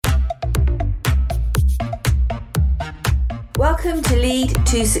Welcome to Lead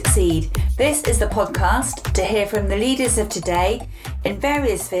to Succeed. This is the podcast to hear from the leaders of today in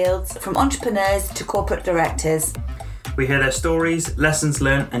various fields, from entrepreneurs to corporate directors. We hear their stories, lessons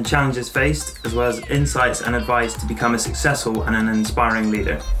learned and challenges faced, as well as insights and advice to become a successful and an inspiring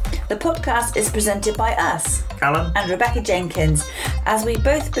leader. The podcast is presented by us, Callum and Rebecca Jenkins, as we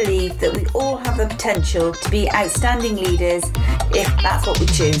both believe that we all have the potential to be outstanding leaders if that's what we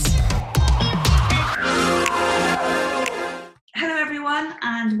choose. Hello everyone,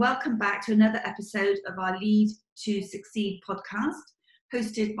 and welcome back to another episode of our Lead to Succeed podcast,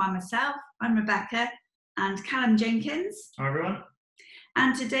 hosted by myself. I'm Rebecca, and Callum Jenkins. Hi everyone.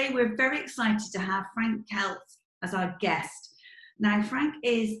 And today we're very excited to have Frank Kelts as our guest. Now, Frank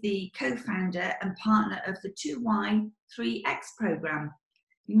is the co-founder and partner of the 2Y3X program.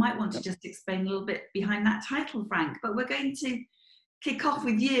 You might want to just explain a little bit behind that title, Frank, but we're going to kick off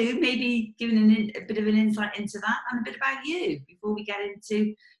with you, maybe giving a bit of an insight into that and a bit about you before we get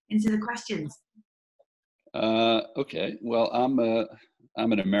into the questions. Okay. Well, I'm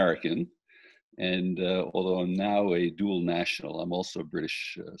an American. And although I'm now a dual national, I'm also a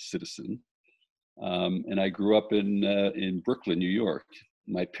British citizen. And I grew up in Brooklyn, New York.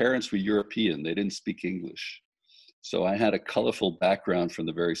 My parents were European. They didn't speak English. So I had a colorful background from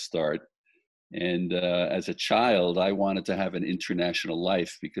the very start. And as a child, I wanted to have an international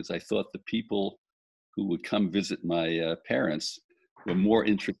life because I thought the people who would come visit my parents were more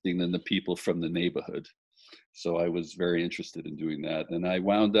interesting than the people from the neighborhood. So I was very interested in doing that. And I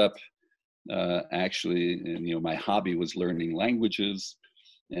wound up actually, and my hobby was learning languages,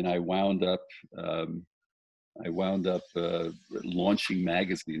 and I wound up launching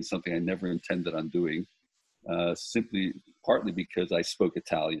magazines, something I never intended on doing, simply partly because I spoke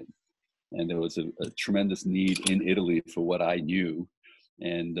Italian, and there was a tremendous need in Italy for what I knew,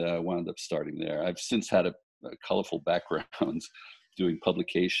 and wound up starting there. I've since had a colorful background doing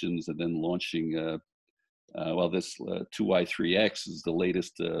publications and then launching. This 2Y3X is the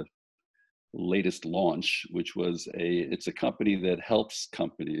latest launch, which was it's a company that helps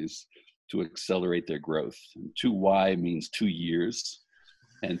companies to accelerate their growth. And 2Y means 2 years,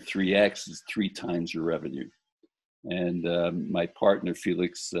 and 3X is 3 times your revenue. And my partner,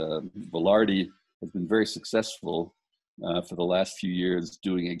 Felix Velarde, has been very successful for the last few years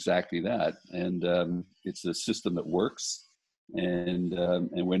doing exactly that. And it's a system that works, and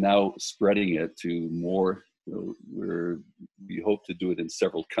we're now spreading it to more. We hope to do it in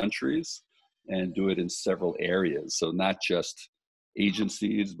several countries and do it in several areas. So not just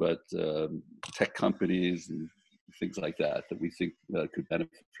agencies, but tech companies and things like that we think could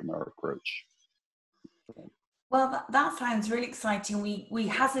benefit from our approach. Well, that sounds really exciting. We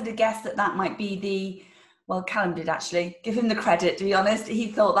hazard a guess that might be Callum did actually, give him the credit, to be honest. He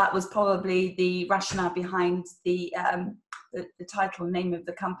thought that was probably the rationale behind the title and name of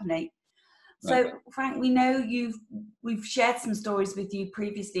the company. So, right. Frank, we know we've shared some stories with you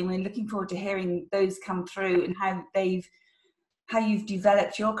previously, and we're looking forward to hearing those come through and how you've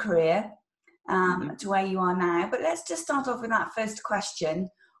developed your career to where you are now. But let's just start off with that first question.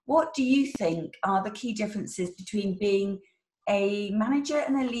 What do you think are the key differences between being a manager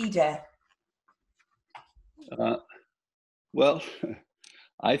and a leader?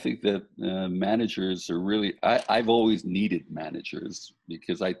 I think that managers are really, I've always needed managers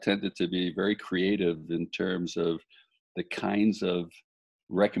because I tended to be very creative in terms of the kinds of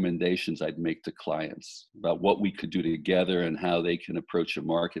recommendations I'd make to clients about what we could do together and how they can approach a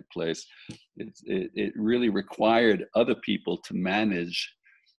marketplace. It really required other people to manage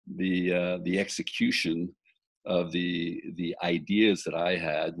the execution of the ideas that I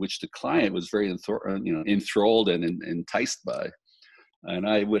had, which the client was very enthralled and enticed by. And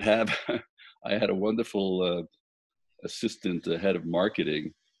I had a wonderful assistant, head of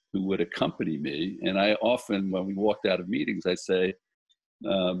marketing, who would accompany me. And I often, when we walked out of meetings, I'd say,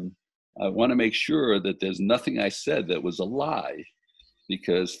 I want to make sure that there's nothing I said that was a lie.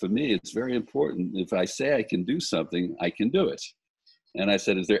 Because for me, it's very important. If I say I can do something, I can do it. And I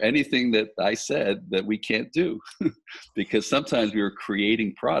said, is there anything that I said that we can't do? Because sometimes we were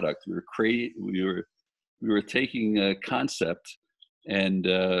creating product. We were taking a concept and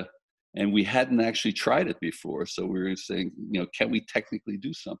we hadn't actually tried it before. So we were saying, can we technically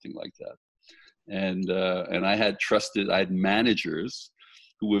do something like that? And I had managers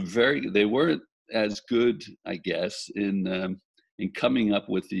who were they weren't as good, I guess, in coming up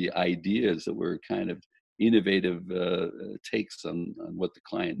with the ideas that were kind of innovative takes on what the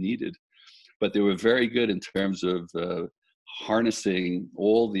client needed. But they were very good in terms of harnessing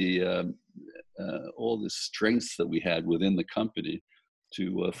all the strengths that we had within the company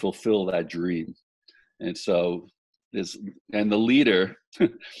to fulfill that dream. And so there's, and the leader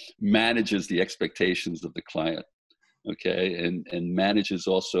manages the expectations of the client, okay, and manages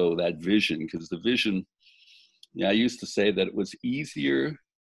also that vision, because the vision, yeah, I used to say that it was easier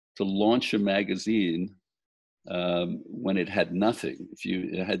to launch a magazine when it had nothing. If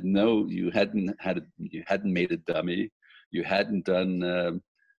you had you hadn't made a dummy, you hadn't done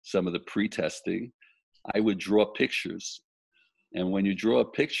some of the pre-testing, I would draw pictures. And when you draw a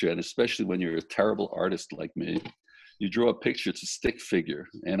picture, and especially when you're a terrible artist like me, you draw a picture, it's a stick figure.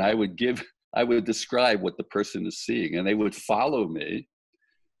 And I would describe what the person is seeing, and they would follow me.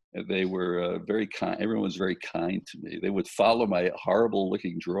 And they were very kind. Everyone was very kind to me. They would follow my horrible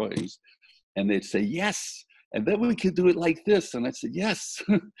looking drawings, and they'd say, yes, and then we could do it like this. And I said, yes.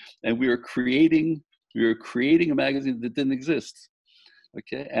 And we were creating a magazine that didn't exist.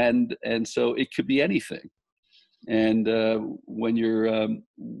 Okay. And so it could be anything. And when you're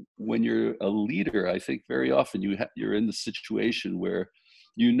a leader, I think very often you're in the situation where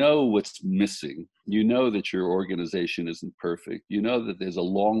you know what's missing. You know that your organization isn't perfect. You know that there's a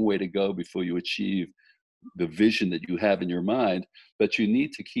long way to go before you achieve the vision that you have in your mind, but you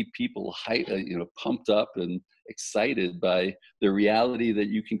need to keep people pumped up and excited by the reality that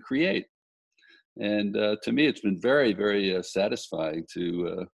you can create. And to me, it's been very, very satisfying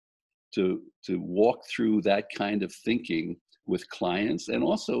to walk through that kind of thinking with clients, and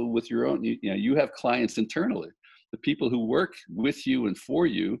also with your own. You have clients internally. The people who work with you and for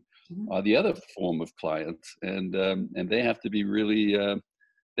you are the other form of client, and they have to be really.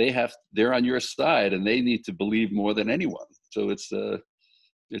 They're on your side, and they need to believe more than anyone. So it's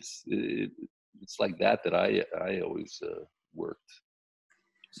like that I always worked.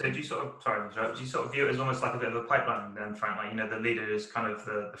 So do you sort of view it as almost like a bit of a pipeline then, Frank? Like, the leader is kind of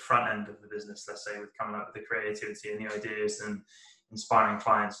the front end of the business, let's say, with coming up with the creativity and the ideas and inspiring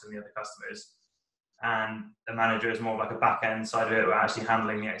clients and the other customers. And the manager is more like a back end side of it, or actually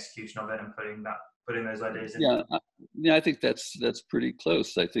handling the execution of it and putting those ideas in. Yeah, I think that's pretty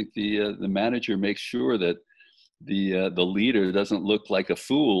close. I think the manager makes sure that the leader doesn't look like a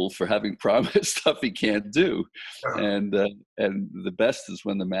fool for having promised stuff he can't do. Sure. And the best is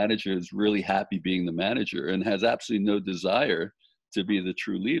when the manager is really happy being the manager and has absolutely no desire to be the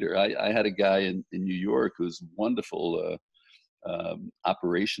true leader. I had a guy in New York who's a wonderful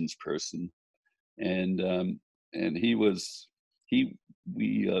operations person, and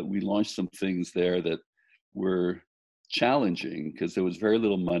we launched some things there that were challenging because there was very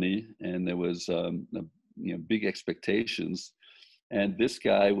little money, and there was big expectations. And this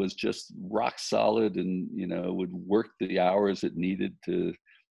guy was just rock solid, and would work the hours it needed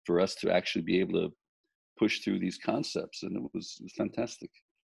for us to actually be able to push through these concepts, and it was fantastic.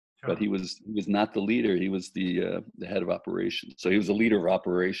 Sure. But he was not the leader; he was the head of operations. So he was the leader of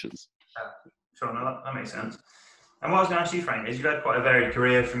operations. Yeah. Sure, no, that makes sense. And what I was going to ask you, Frank, is you've had quite a varied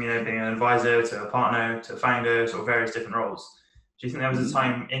career from being an advisor to a partner to a founder, sort of various different roles. Do you think there was a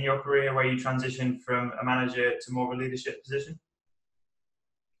time in your career where you transitioned from a manager to more of a leadership position?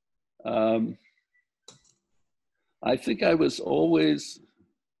 I think I was always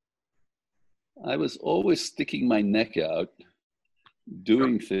sticking my neck out,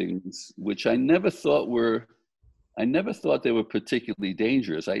 doing things which I never thought they were particularly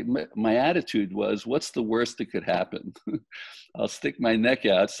dangerous. My attitude was, what's the worst that could happen? I'll stick my neck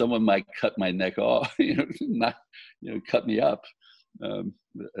out. Someone might cut my neck off, cut me up.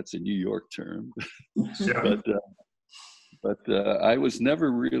 That's a New York term. Sure. But I was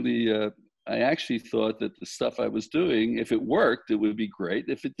never really, I actually thought that the stuff I was doing, if it worked, it would be great.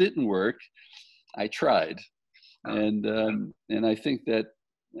 If it didn't work, I tried. And I think that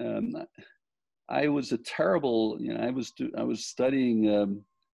I was a terrible, I was studying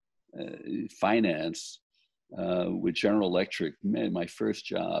finance with General Electric, my first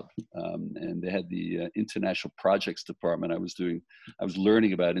job, and they had the international projects department. I was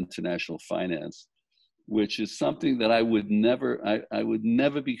learning about international finance, which is something that I would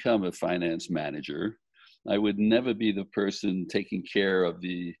never become a finance manager. I would never be the person taking care of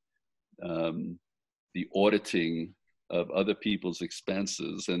the auditing of other people's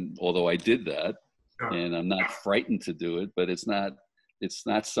expenses. And although I did that, and I'm not frightened to do it, but it's not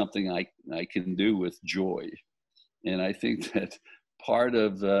something I can do with joy. And I think that part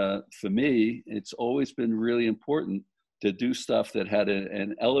of, for me, it's always been really important to do stuff that had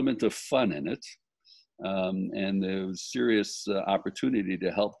an element of fun in it. And there was serious opportunity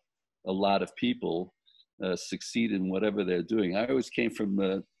to help a lot of people succeed in whatever they're doing. I always came from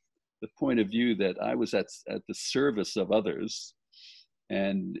the point of view that I was at the service of others.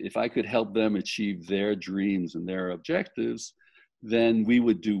 And if I could help them achieve their dreams and their objectives, then we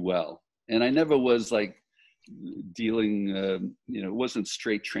would do well. And I never was like dealing, it wasn't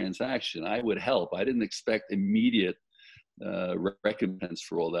straight transaction. I would help. I didn't expect immediate recompense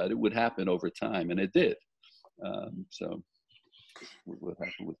for all that. It would happen over time, and it did. So what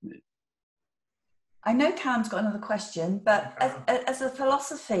happened with me? I know Callum's got another question, but as a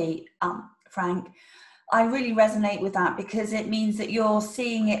philosophy, Frank, I really resonate with that, because it means that you're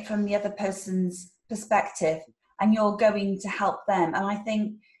seeing it from the other person's perspective and you're going to help them. And I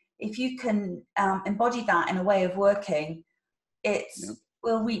think if you can embody that in a way of working, it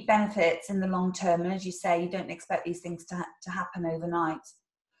will reap benefits in the long term. And as you say, you don't expect these things to happen overnight.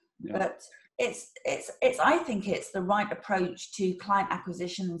 Yeah. But it's I think it's the right approach to client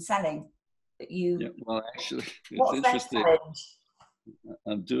acquisition and selling that you. Yeah, well, actually, it's interesting.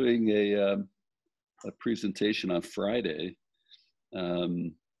 I'm doing a presentation on Friday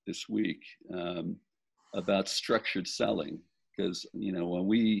this week about structured selling, because when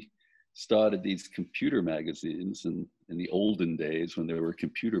we started these computer magazines, and in the olden days when there were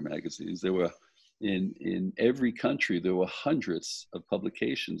computer magazines, there were in every country there were hundreds of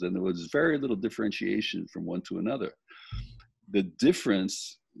publications, and there was very little differentiation from one to another. The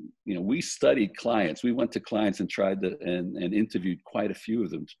difference, we studied clients. We went to clients and tried to and interviewed quite a few of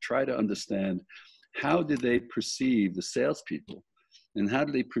them to try to understand how did they perceive the salespeople, and how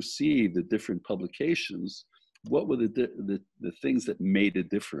do they perceive the different publications? What were the things that made a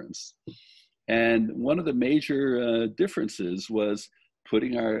difference? And one of the major differences was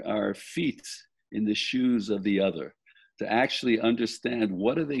putting our feet in the shoes of the other, to actually understand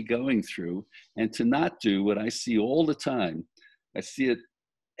what are they going through, and to not do what I see all the time. I see it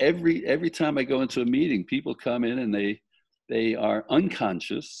every time I go into a meeting. People come in and they are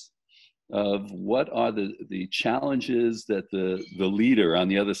unconscious of what are the challenges that the leader on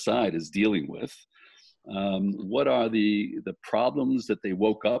the other side is dealing with. What are the problems that they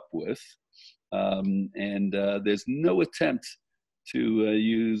woke up with? And there's no attempt to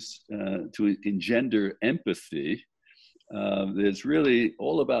engender empathy. There's really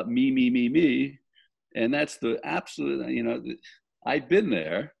all about me. And that's the absolute, I've been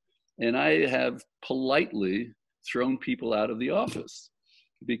there, and I have politely thrown people out of the office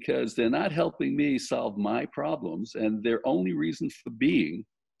because they're not helping me solve my problems. And their only reason for being,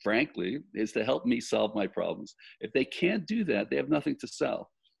 frankly, is to help me solve my problems. If they can't do that, they have nothing to sell.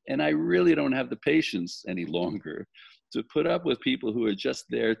 And I really don't have the patience any longer to put up with people who are just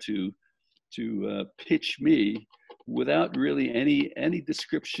there to pitch me without really any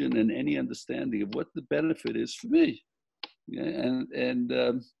description and any understanding of what the benefit is for me. And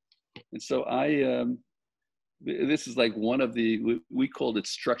so this is like one of we called it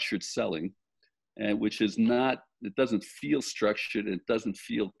structured selling, and which is not, it doesn't feel structured, it doesn't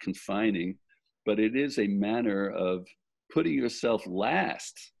feel confining, but it is a manner of putting yourself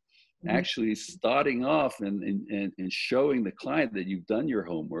last, actually starting off and showing the client that you've done your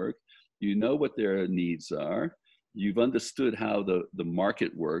homework, you know what their needs are, you've understood how the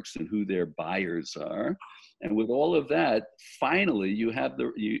market works and who their buyers are. And with all of that, finally, you have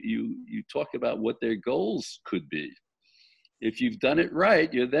you talk about what their goals could be. If you've done it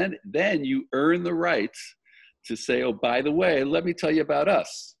right, then you earn the right to say, oh, by the way, let me tell you about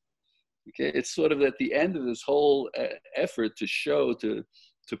us. Okay, it's sort of at the end of this whole effort to show, to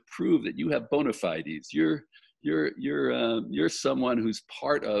prove that you have bona fides. You're someone who's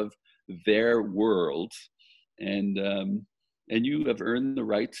part of their world, and you have earned the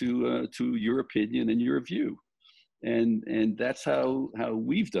right to your opinion and your view. And that's how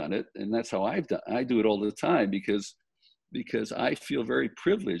we've done it, and that's how I do it all the time, because I feel very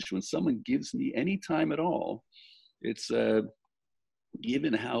privileged when someone gives me any time at all. It's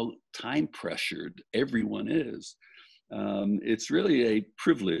given how time pressured everyone is, it's really a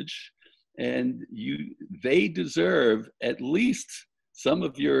privilege, and they deserve at least some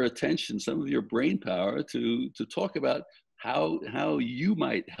of your attention, some of your brain power to talk about how you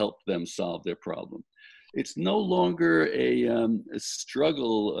might help them solve their problem. It's no longer a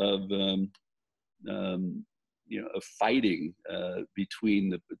struggle of fighting between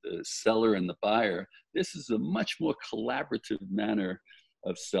the seller and the buyer. This is a much more collaborative manner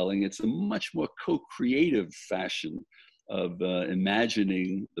of selling. It's a much more co-creative fashion of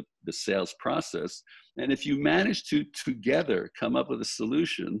imagining the sales process. And if you manage to together come up with a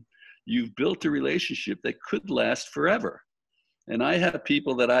solution, you've built a relationship that could last forever. And I have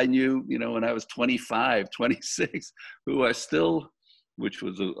people that I knew, when I was 25, 26, who are still, which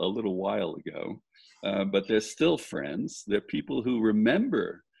was a little while ago, but they're still friends. They're people who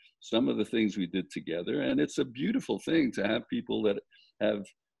remember some of the things we did together. And it's a beautiful thing to have people that have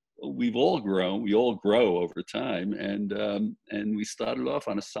we've all grown. We all grow over time, and we started off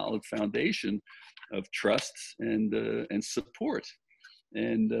on a solid foundation of trust and support.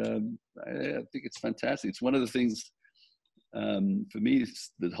 And I think it's fantastic. It's one of the things for me.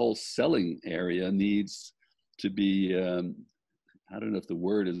 The whole selling area needs to be. I don't know if the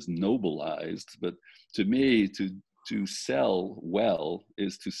word is nobilized, but to me, to sell well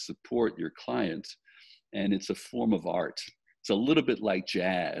is to support your client, and it's a form of art. It's a little bit like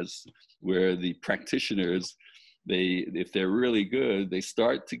jazz, where the practitioners, if they're really good, they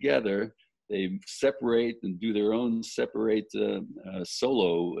start together, they separate and do their own separate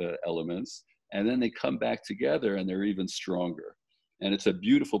solo elements, and then they come back together and they're even stronger. And it's a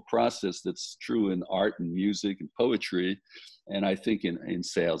beautiful process that's true in art and music and poetry, and I think in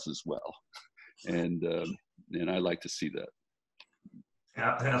sales as well. And I like to see that.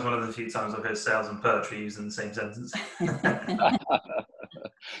 Yeah, I think that's one of the few times I've heard sales and poetry used in the same sentence.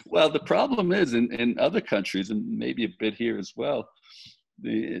 Well, the problem is in other countries, and maybe a bit here as well,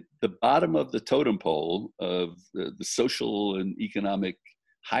 the bottom of the totem pole of the social and economic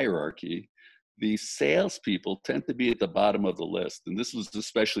hierarchy, the salespeople tend to be at the bottom of the list. And this was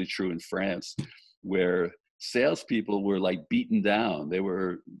especially true in France, where salespeople were like beaten down. They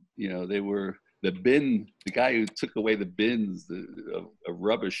were the guy who took away the bins of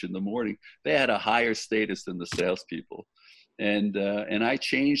rubbish in the morning. They had a higher status than the salespeople. And I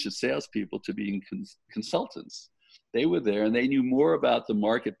changed the salespeople to being consultants. They were there and they knew more about the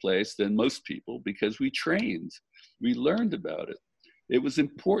marketplace than most people because we trained, we learned about it. It was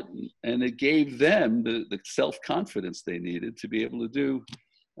important, and it gave them the self-confidence they needed to be able to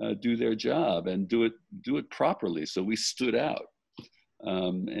do their job and do it properly. So we stood out,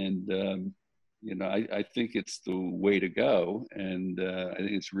 I think it's the way to go, and I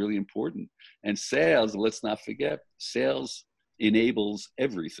think it's really important. And sales, let's not forget, sales enables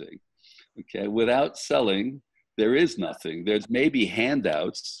everything. Okay, without selling, there is nothing. There's maybe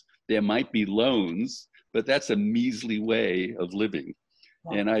handouts, there might be loans, but that's a measly way of living.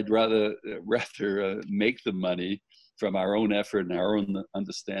 And I'd rather make the money from our own effort and our own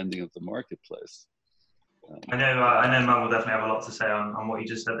understanding of the marketplace. I know Matt will definitely have a lot to say on what you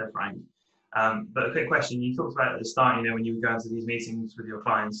just said there, Frank. But a quick question. You talked about at the start, when you were going to these meetings with your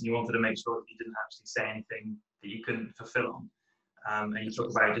clients and you wanted to make sure that you didn't actually say anything that you couldn't fulfill on. And you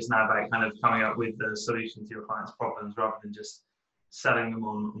talked about just now about kind of coming up with the solution to your clients' problems rather than just selling them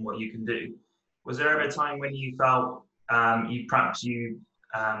on what you can do. Was there ever a time when you felt you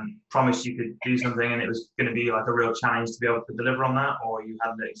promised you could do something and it was going to be like a real challenge to be able to deliver on that, or you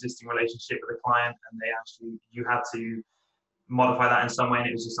had an existing relationship with a client and you had to modify that in some way and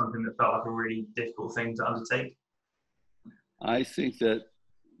it was just something that felt like a really difficult thing to undertake? I think that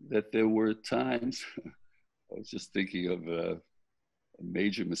there were times, I was just thinking of a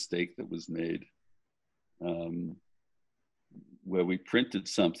major mistake that was made, where we printed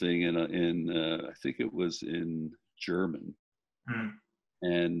something in I think it was in German.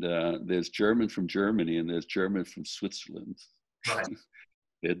 And there's German from Germany and there's German from Switzerland. Right.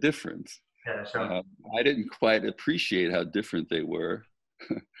 They're different. Yeah, sure. I didn't quite appreciate how different they were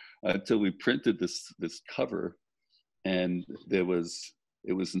until we printed this cover, and it was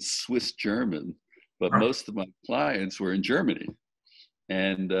in Swiss German, but most of my clients were in Germany,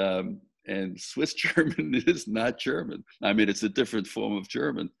 and Swiss German is not German. I mean, it's a different form of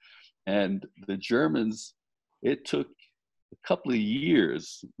German, and the Germans, it took a couple of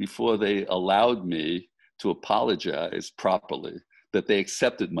years before they allowed me to apologize properly, that they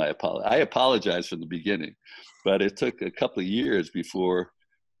accepted my apology. I apologized from the beginning, but it took a couple of years before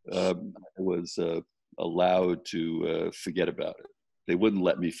I was allowed to forget about it. They wouldn't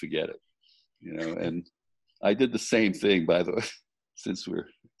let me forget it, and I did the same thing, by the way, since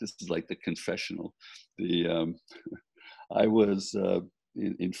this is like the confessional. I was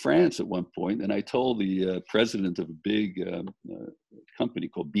in France at one point, and I told the president of a big company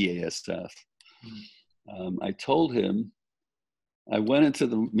called BASF. I told him, I went into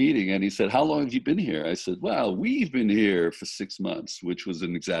the meeting and he said, "How long have you been here?" I said, "Well, we've been here for 6 months," which was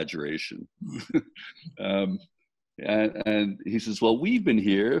an exaggeration. And he says, "Well, we've been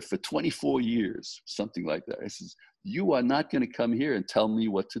here for 24 years, something like that." I says, "You are not going to come here and tell me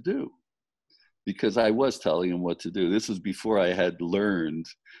what to do." Because I was telling him what to do. This was before I had learned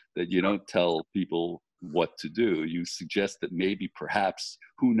that you don't tell people what to do. You suggest that maybe, perhaps,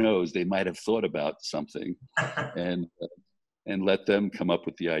 who knows, they might have thought about something and let them come up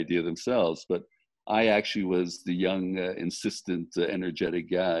with the idea themselves. But I actually was the young, insistent, energetic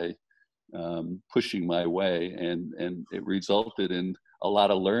guy pushing my way, and it resulted in a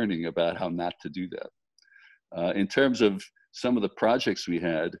lot of learning about how not to do that. In terms of some of the projects we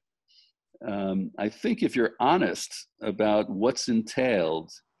had, I think if you're honest about what's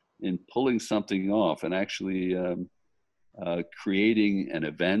entailed in pulling something off and actually creating an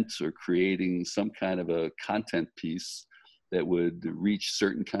event or creating some kind of a content piece that would reach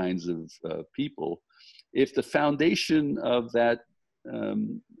certain kinds of people, if the foundation of that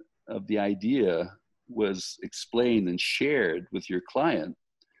of the idea was explained and shared with your client,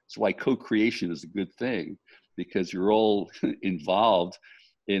 that's why co-creation is a good thing, because you're all involved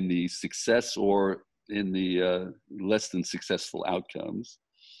in the success or in the less than successful outcomes.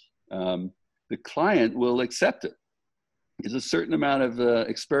 The client will accept it. There's a certain amount of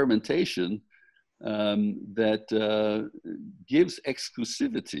experimentation that gives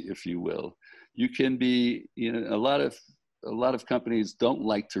exclusivity, if you will. You can be, a lot of companies don't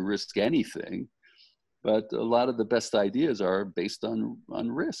like to risk anything, but a lot of the best ideas are based on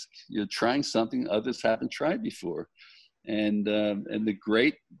risk. You're trying something others haven't tried before, and the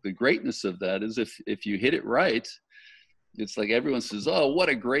greatness of that is if you hit it right, it's like everyone says, "Oh, what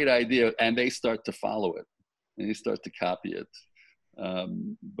a great idea," and they start to follow it and they start to copy it.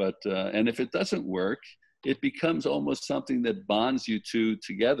 And if it doesn't work, it becomes almost something that bonds you two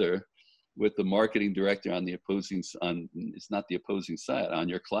together with the marketing director on the opposing, it's not the opposing side, on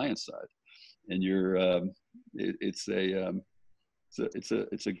your client side. And it's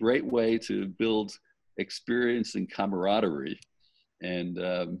a great way to build experience and camaraderie. And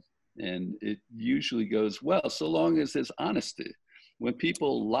it usually goes well, so long as there's honesty. When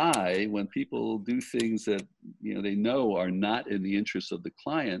people lie, when people do things that they know are not in the interest of the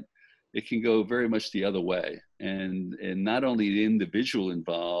client, it can go very much the other way. And not only the individual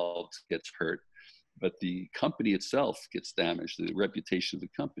involved gets hurt, but the company itself gets damaged. The reputation of the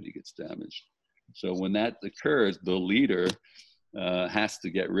company gets damaged. So when that occurs, the leader has to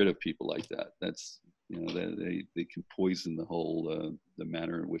get rid of people like that. That's, they can poison the whole, the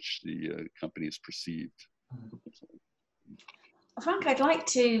manner in which the company is perceived. Frank, I'd like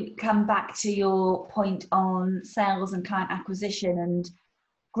to come back to your point on sales and client acquisition and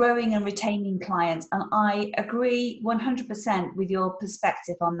growing and retaining clients. And I agree 100% with your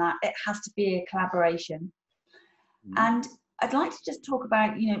perspective on that. It has to be a collaboration. Mm-hmm. And I'd like to just talk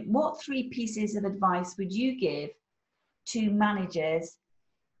about, what 3 pieces of advice would you give to managers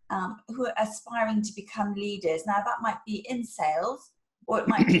who are aspiring to become leaders? Now, that might be in sales, or it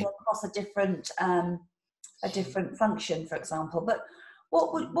might be across a different function, for example. But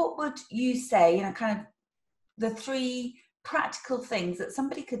what would you say, kind of the 3 practical things that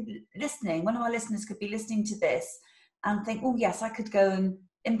somebody could one of our listeners could be listening to this and think, oh yes, I could go and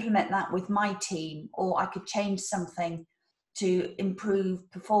implement that with my team, or I could change something to improve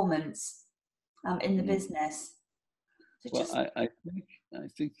performance in the business? So I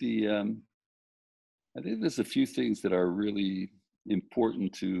think there's a few things that are really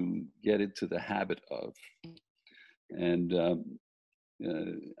important to get into the habit of. And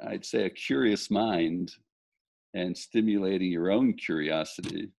I'd say a curious mind and stimulating your own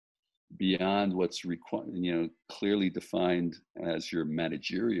curiosity beyond what's clearly defined as your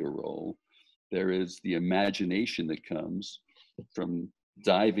managerial role. There is the imagination that comes from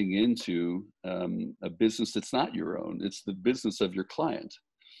diving into a business that's not your own. It's the business of your client.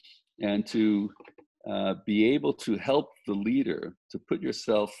 And to be able to help the leader, to put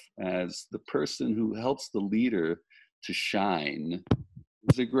yourself as the person who helps the leader to shine,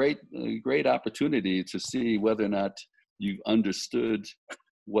 is a great opportunity to see whether or not you've understood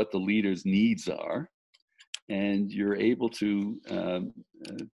what the leader's needs are, and you're able to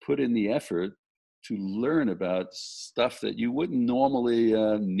put in the effort to learn about stuff that you wouldn't normally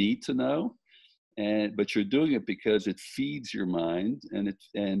need to know, but you're doing it because it feeds your mind,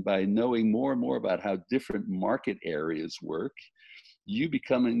 and by knowing more and more about how different market areas work, you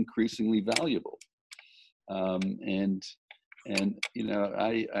become increasingly valuable. I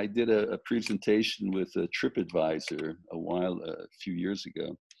did a presentation with TripAdvisor a few years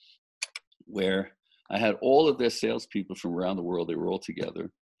ago, where I had all of their salespeople from around the world. They were all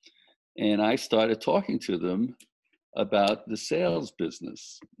together, and I started talking to them about the sales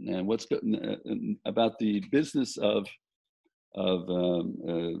business and about the business of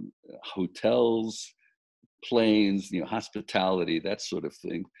hotels, planes, hospitality, that sort of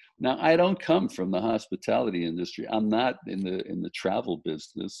thing. Now, I don't come from the hospitality industry. I'm not in the travel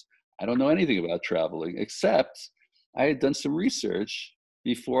business. I don't know anything about traveling, except I had done some research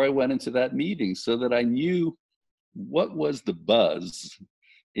before I went into that meeting so that I knew what was the buzz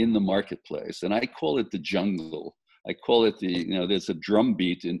in the marketplace. And I call it the jungle. I call it there's a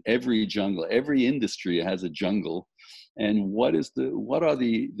drumbeat in every jungle. Every industry has a jungle. And what are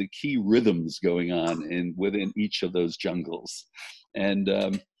the key rhythms going on within each of those jungles? And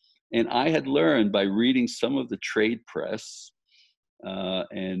And I had learned by reading some of the trade press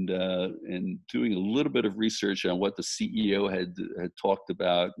and doing a little bit of research on what the CEO had talked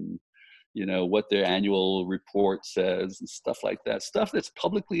about, and what their annual report says and stuff like that, stuff that's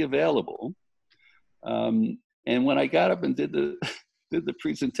publicly available. And when I got up and did the did the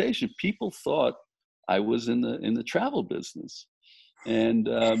presentation, people thought I was in the travel business, and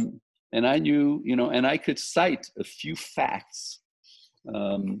I knew, and I could cite a few facts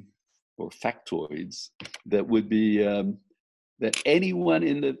or factoids that would be that anyone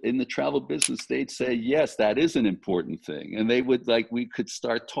in the travel business, they'd say, yes, that is an important thing, and they would, we could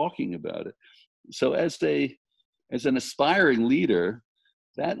start talking about it. So as an aspiring leader,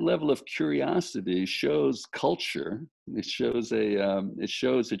 that level of curiosity shows culture. It shows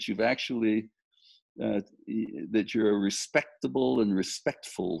that you've actually that you're a respectable and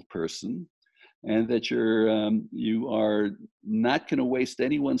respectful person, and that you are not going to waste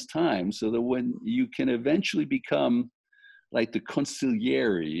anyone's time, so that when you can eventually become like the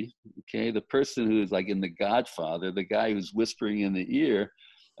consigliere, okay, the person who is like in The Godfather, the guy who's whispering in the ear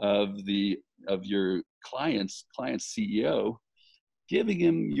of your client's CEO, giving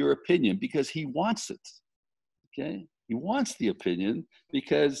him your opinion because he wants it. Okay, he wants the opinion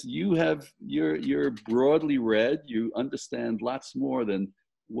because you're broadly read. You understand lots more than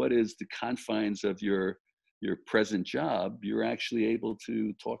what is the confines of your present job. You're actually able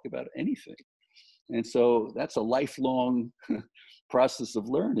to talk about anything. And so that's a lifelong process of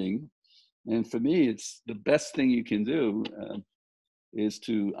learning. And for me, it's the best thing you can do is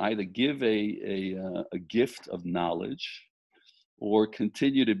to either give a gift of knowledge, or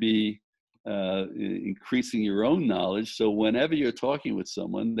continue to be increasing your own knowledge. So whenever you're talking with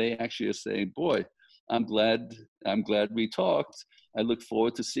someone, they actually are saying, boy, I'm glad we talked. I look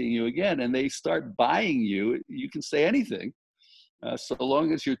forward to seeing you again. And they start buying you. You can say anything. So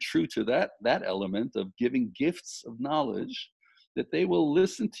long as you're true to that element of giving gifts of knowledge, that they will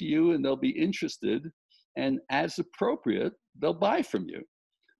listen to you and they'll be interested, and as appropriate, they'll buy from you.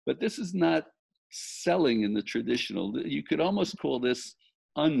 But this is not selling in the traditional. You could almost call this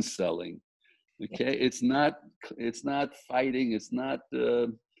unselling. Okay, it's not fighting. It's not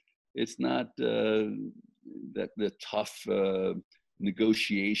the tough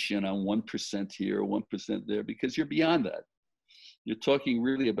negotiation on 1% here or 1% there, because you're beyond that. You're talking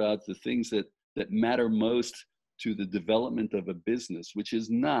really about the things that matter most to the development of a business, which is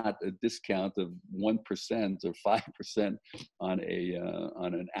not a discount of 1% or 5% on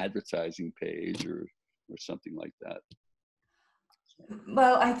an advertising page or something like that.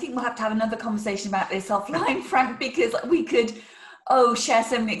 Well, I think we'll have to have another conversation about this offline, Frank, because we could share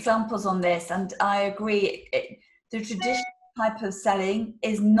so many examples on this. And I agree, the traditional type of selling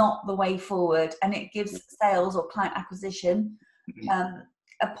is not the way forward, and it gives sales or client acquisition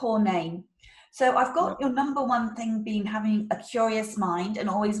a poor name. So I've got your number one thing being having a curious mind and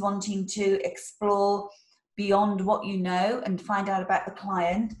always wanting to explore beyond what you know and find out about the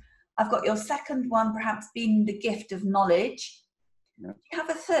client. I've got your second one perhaps being the gift of knowledge. Do you have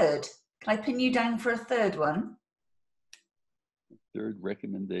a third? Can I pin you down for a third one? Third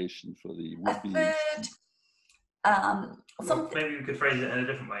recommendation for the would-be. Maybe we could phrase it in a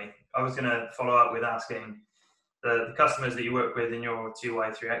different way. I was going to follow up with asking the customers that you work with in your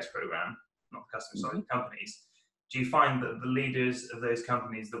 2Y3X program, not the customers, sorry, the companies, do you find that the leaders of those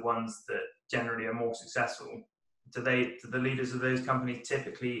companies, the ones that generally are more successful, do the leaders of those companies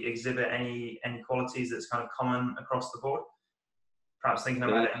typically exhibit any qualities that's kind of common across the board? Perhaps thinking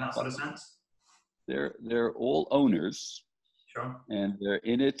about it in that sort of sense? They're all owners. Sure. And they're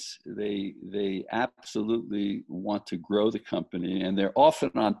in it. They absolutely want to grow the company, and they're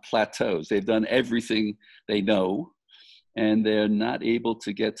often on plateaus. They've done everything they know, and they're not able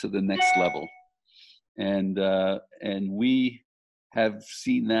to get to the next level. And we have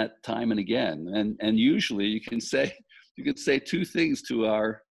seen that time and again. And usually you can say two things to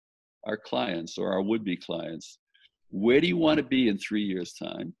our clients or our would-be clients. Where do you want to be in 3 years'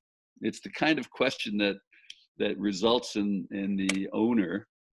 time? It's the kind of question that results in the owner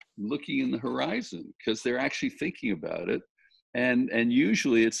looking in the horizon, because they're actually thinking about it. And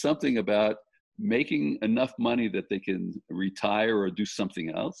usually it's something about making enough money that they can retire or do something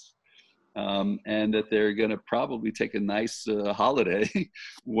else. And that they're going to probably take a nice holiday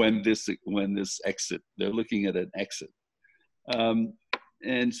when this exit. They're looking at an exit.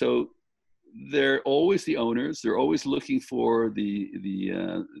 And so they're always the owners. They're always looking for the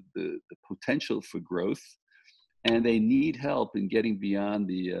potential for growth. And they need help in getting beyond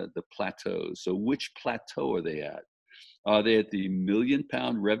the plateaus. So which plateau are they at? Are they at the £1 million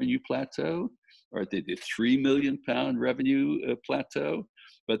revenue plateau? Or are they the £3 million revenue plateau?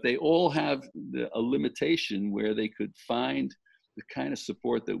 but they all have a limitation where they could find the kind of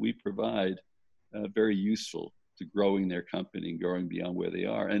support that we provide very useful to growing their company and growing beyond where they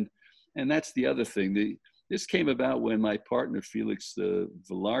are. And that's the other thing. This came about when my partner, Felix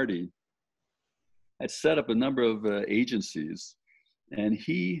Velarde, had set up a number of agencies, and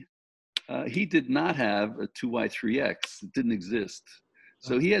he did not have a 2Y3X. It didn't exist.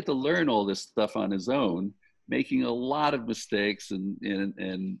 So he had to learn all this stuff on his own, making a lot of mistakes, and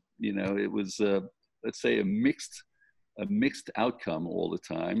you know, it was let's say a mixed outcome all the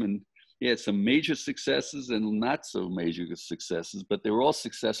time. And he had some major successes and not so major successes, but they were all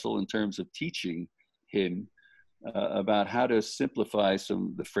successful in terms of teaching him about how to simplify some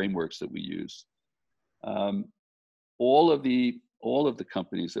of the frameworks that we use. All of the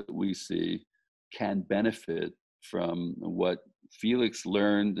companies that we see can benefit from what Felix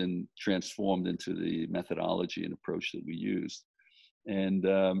learned and transformed into the methodology and approach that we use. And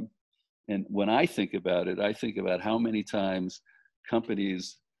when I think about it, I think about how many times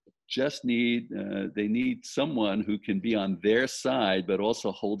companies just need someone who can be on their side, but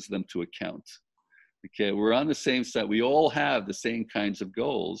also holds them to account. Okay, we're on the same side. We all have the same kinds of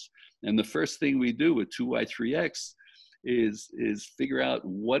goals. And the first thing we do with 2Y3X is figure out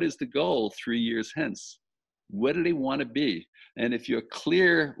what is the goal 3 years hence. What do they want to be? And if you're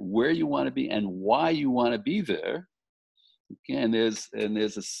clear where you want to be and why you want to be there, and the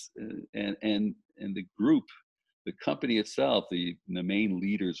group, the company itself, the main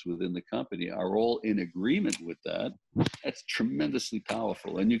leaders within the company are all in agreement with that. That's tremendously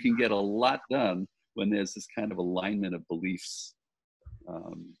powerful, and you can get a lot done when there's this kind of alignment of beliefs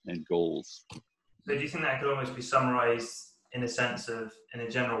and goals. So do you think that could almost be summarized in a sense of, in a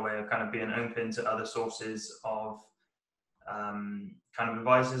general way, of kind of being open to other sources of kind of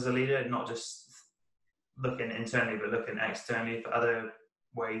advice as a leader, not just looking internally, but looking externally for other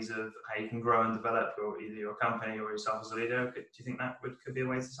ways of how you can grow and develop either your company or yourself as a leader? Do you think that could be a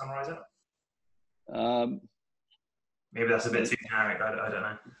way to summarize it? Maybe that's a bit too generic. I don't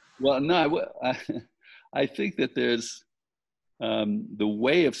know. Well, no, I think that there's the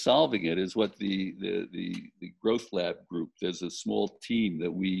way of solving it is what the Growth Lab group, there's a small team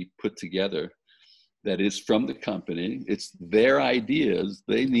that we put together that is from the company. It's their ideas.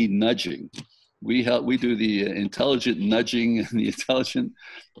 They need nudging. We do the intelligent nudging and the intelligent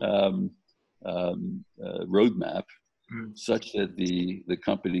roadmap, such that the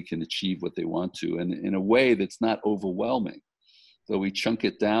company can achieve what they want to, and in a way that's not overwhelming. So we chunk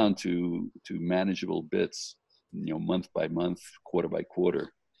it down to manageable bits, you know, month by month, quarter by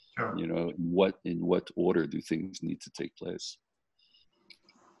quarter. Sure. You know, in what order do things need to take place?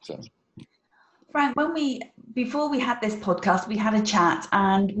 So. Frank, before we had this podcast, we had a chat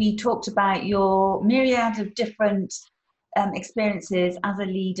and we talked about your myriad of different experiences as a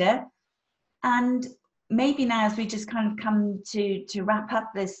leader. And maybe now, as we just kind of come to wrap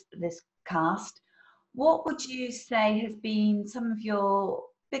up this cast, what would you say has been some of your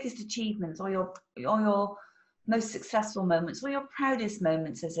biggest achievements, or your most successful moments, or your proudest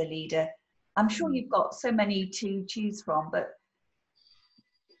moments as a leader? I'm sure you've got so many to choose from, but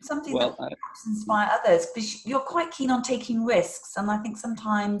something that perhaps inspire others, because you're quite keen on taking risks. And I think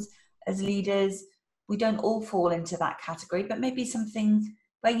sometimes as leaders, we don't all fall into that category, but maybe something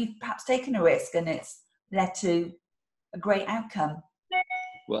where you've perhaps taken a risk and it's led to a great outcome.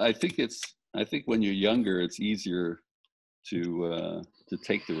 Well, I think when you're younger, it's easier to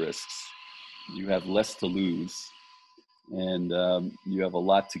take the risks. You have less to lose, and you have a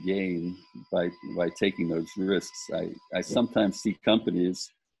lot to gain by taking those risks. I sometimes see companies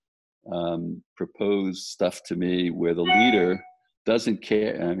propose stuff to me where the leader doesn't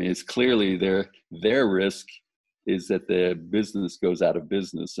care. I mean, it's clearly their risk is that their business goes out of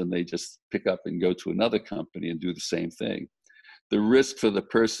business and they just pick up and go to another company and do the same thing. The risk for the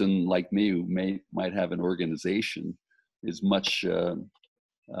person like me who might have an organization is much, in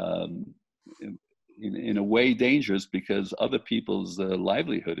a way, dangerous, because other people's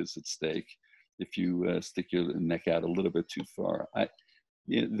livelihood is at stake if you stick your neck out a little bit too far.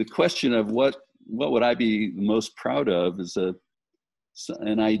 The question of what would I be most proud of is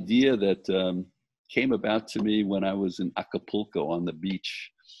an idea that came about to me when I was in Acapulco on the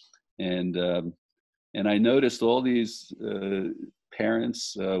beach, and I noticed all these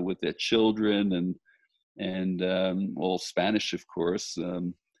parents with their children and all Spanish, of course,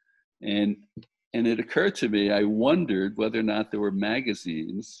 and it occurred to me, I wondered whether or not there were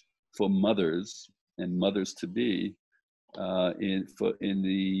magazines for mothers and mothers to be in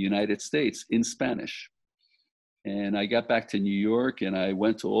the United States in Spanish. And I got back to New York and I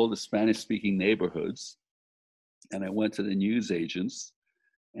went to all the Spanish speaking neighborhoods, and I went to the news agents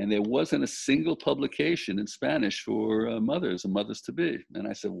And there wasn't a single publication in Spanish for mothers and mothers-to-be. And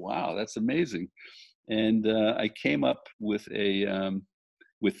I said, wow, that's amazing. And I came up with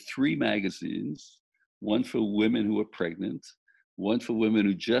with 3 magazines, one for women who were pregnant, one for women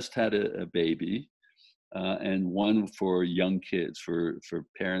who just had a baby, and one for young kids, for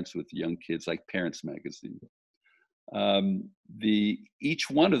parents with young kids, like Parents Magazine. Each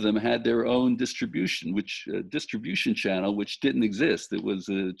one of them had their own distribution channel, which didn't exist. It was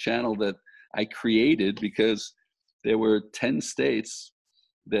a channel that I created because there were 10 states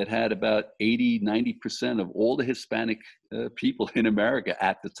that had about 80-90% of all the Hispanic people in America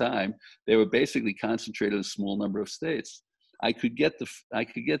at the time. They were basically concentrated in a small number of states. I could get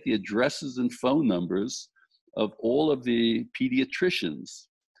the addresses and phone numbers of all of the pediatricians,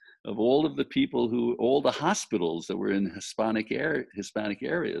 of all of the people all the hospitals that were in Hispanic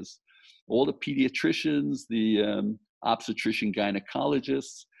areas, all the pediatricians, the obstetrician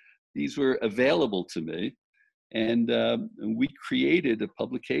gynecologists. These were available to me. And we created a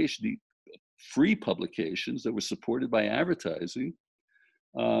publication, free publications that were supported by advertising.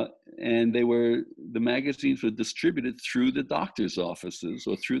 And the magazines were distributed through the doctor's offices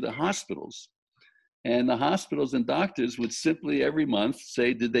or through the hospitals. And the hospitals and doctors would simply every month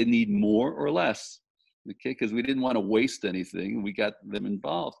say, did they need more or less? Okay, because we didn't want to waste anything. We got them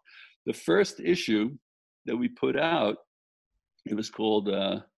involved. The first issue that we put out, it was called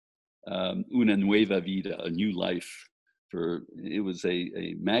Una Nueva Vida, a new life. It was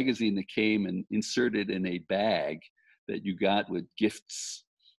a magazine that came and inserted in a bag that you got with gifts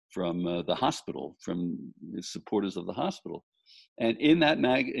from the hospital, from the supporters of the hospital. And in that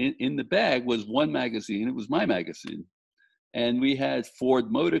in the bag was one magazine. It was my magazine. And we had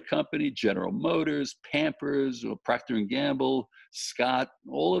Ford Motor Company, General Motors, Pampers, Procter & Gamble, Scott,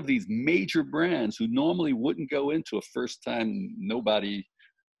 all of these major brands who normally wouldn't go into a first-time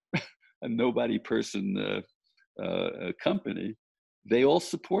a nobody person company. They all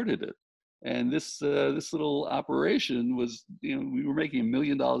supported it. And this little operation was, we were making $1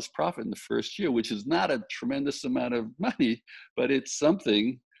 million profit in the first year, which is not a tremendous amount of money, but it's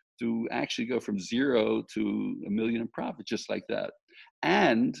something to actually go from 0 to $1 million in profit, just like that.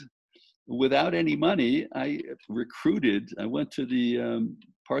 And without any money, I went to the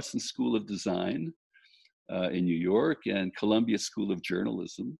Parsons School of Design in New York and Columbia School of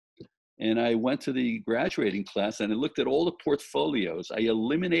Journalism. And I went to the graduating class and I looked at all the portfolios. I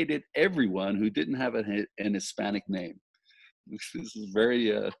eliminated everyone who didn't have an Hispanic name. This is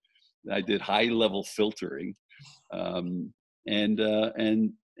I did high level filtering. And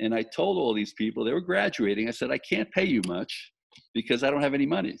I told all these people, they were graduating, I said, I can't pay you much because I don't have any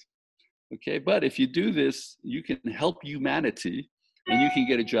money. Okay, but if you do this, you can help humanity and you can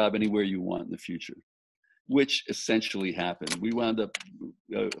get a job anywhere you want in the future. Which essentially happened. We wound up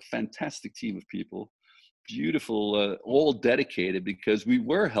a fantastic team of people, beautiful, all dedicated because we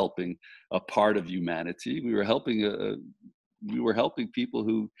were helping a part of humanity. We were helping people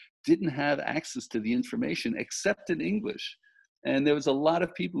who didn't have access to the information except in English, and there was a lot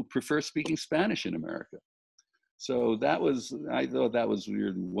of people who prefer speaking Spanish in America. So I thought that was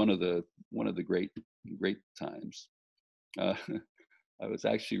one of the great times. I was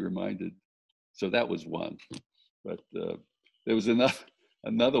actually reminded. So that was one, but there was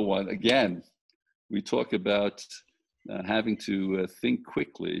another one. Again, we talk about having to think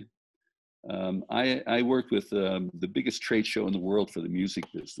quickly. I worked with the biggest trade show in the world for the music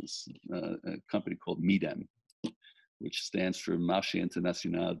business, a company called MIDEM, which stands for Marché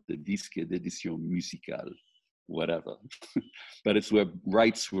International de Disques et d'Édition Musicale, whatever. But it's where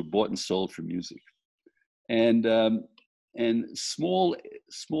rights were bought and sold for music. And small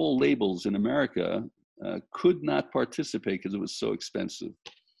labels in America could not participate because it was so expensive.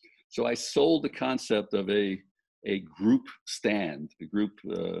 So I sold the concept of a group stand, a group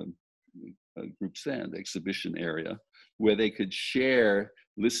stand exhibition area where they could share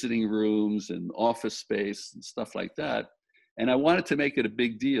listening rooms and office space and stuff like that. And I wanted to make it a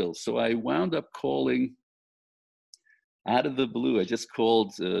big deal. So I wound up calling out of the blue. I just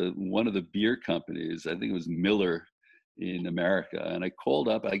called one of the beer companies. I think it was Miller in America. And I called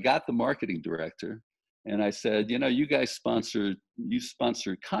up, I got the marketing director and I said, you guys sponsor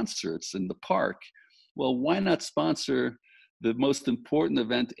concerts in the park. Well, why not sponsor the most important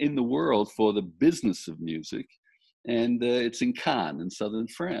event in the world for the business of music? And it's in Cannes in southern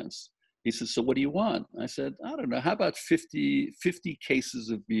France. He said, so what do you want? I said, I don't know, how about 50 cases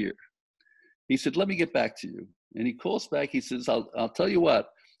of beer? He said, let me get back to you. And he calls back, he says, I'll tell you what,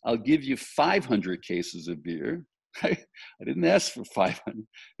 I'll give you 500 cases of beer. I didn't ask for 500.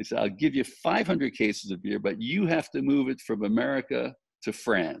 He said, I'll give you 500 cases of beer, but you have to move it from America to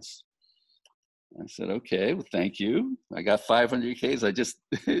France. I said, okay, well, thank you. I got 500 Ks.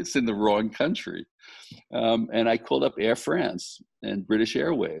 It's in the wrong country. And I called up Air France and British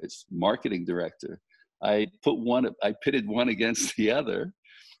Airways, marketing director. I pitted one against the other,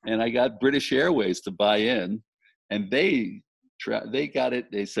 and I got British Airways to buy in, and they got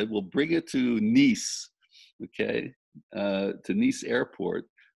it. They said, well, bring it to Nice, okay, to Nice airport,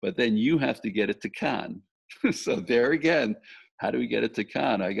 but then you have to get it to Cannes. So there again, how do we get it to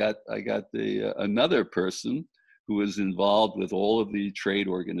Cannes? I got another person who was involved with all of the trade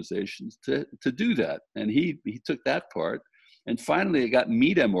organizations to do that. And he took that part. And finally, I got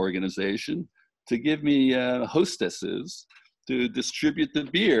MEDEM organization to give me hostesses to distribute the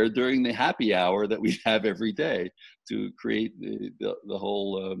beer during the happy hour that we have every day to create the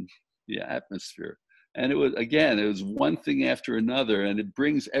whole atmosphere. And it was one thing after another, and it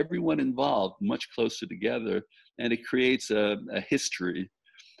brings everyone involved much closer together, and it creates a history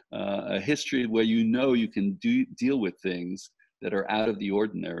where you can deal with things that are out of the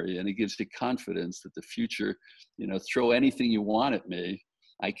ordinary, and it gives you confidence that the future, throw anything you want at me,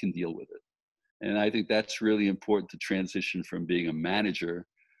 I can deal with it. And I think that's really important to transition from being a manager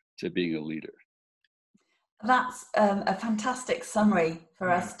to being a leader. That's a fantastic summary for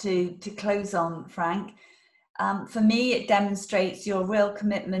us to close on, Frank. For me, it demonstrates your real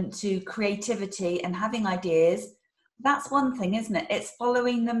commitment to creativity and having ideas. That's one thing, isn't it? It's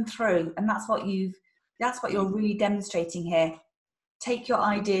following them through, and that's what you're really demonstrating here. Take your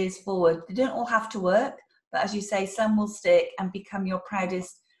ideas forward. They don't all have to work, but as you say, some will stick and become your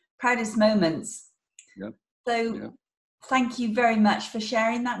proudest moments. Yep. So Thank you very much for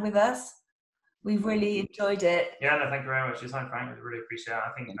sharing that with us. We've really enjoyed it. Yeah, no, thank you very much for your time, Frank. I really appreciate it.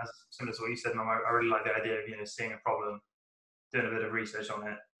 I think, as similar to what you said, Mum, I really like the idea of seeing a problem, doing a bit of research on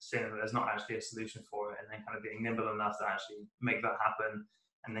it, seeing that there's not actually a solution for it, and then kind of being nimble enough to actually make that happen,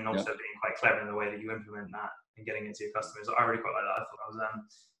 and then also being quite clever in the way that you implement that and getting it to your customers. I really quite like that. I thought that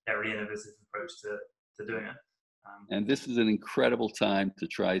was a really innovative approach to doing it. And this is an incredible time to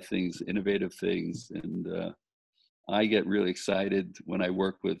try things, innovative things, and I get really excited when I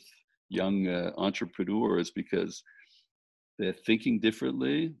work with young entrepreneurs because they're thinking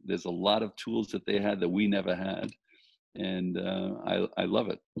differently. There's a lot of tools that they had that we never had. And I love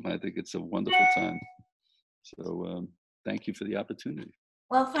it. I think it's a wonderful time. So thank you for the opportunity.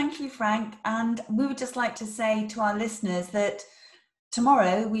 Well, thank you, Frank. And we would just like to say to our listeners that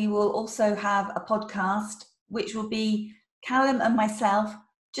tomorrow we will also have a podcast, which will be Callum and myself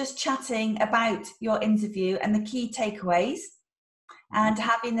just chatting about your interview and the key takeaways, and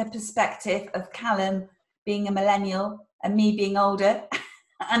having the perspective of Callum being a millennial and me being older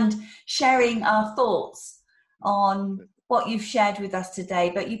and sharing our thoughts on what you've shared with us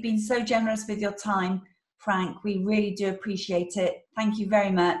today. But you've been so generous with your time, Frank. We really do appreciate it. Thank you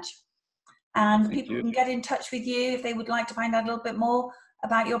very much. And people can get in touch with you if they would like to find out a little bit more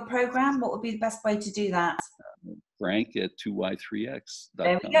about your program. What would be the best way to do that? Frank at 2y3x.com.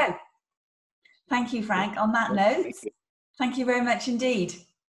 There we go. Thank you, Frank. On that note, thank you very much indeed.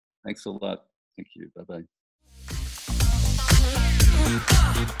 Thanks a lot. Thank you. Bye-bye.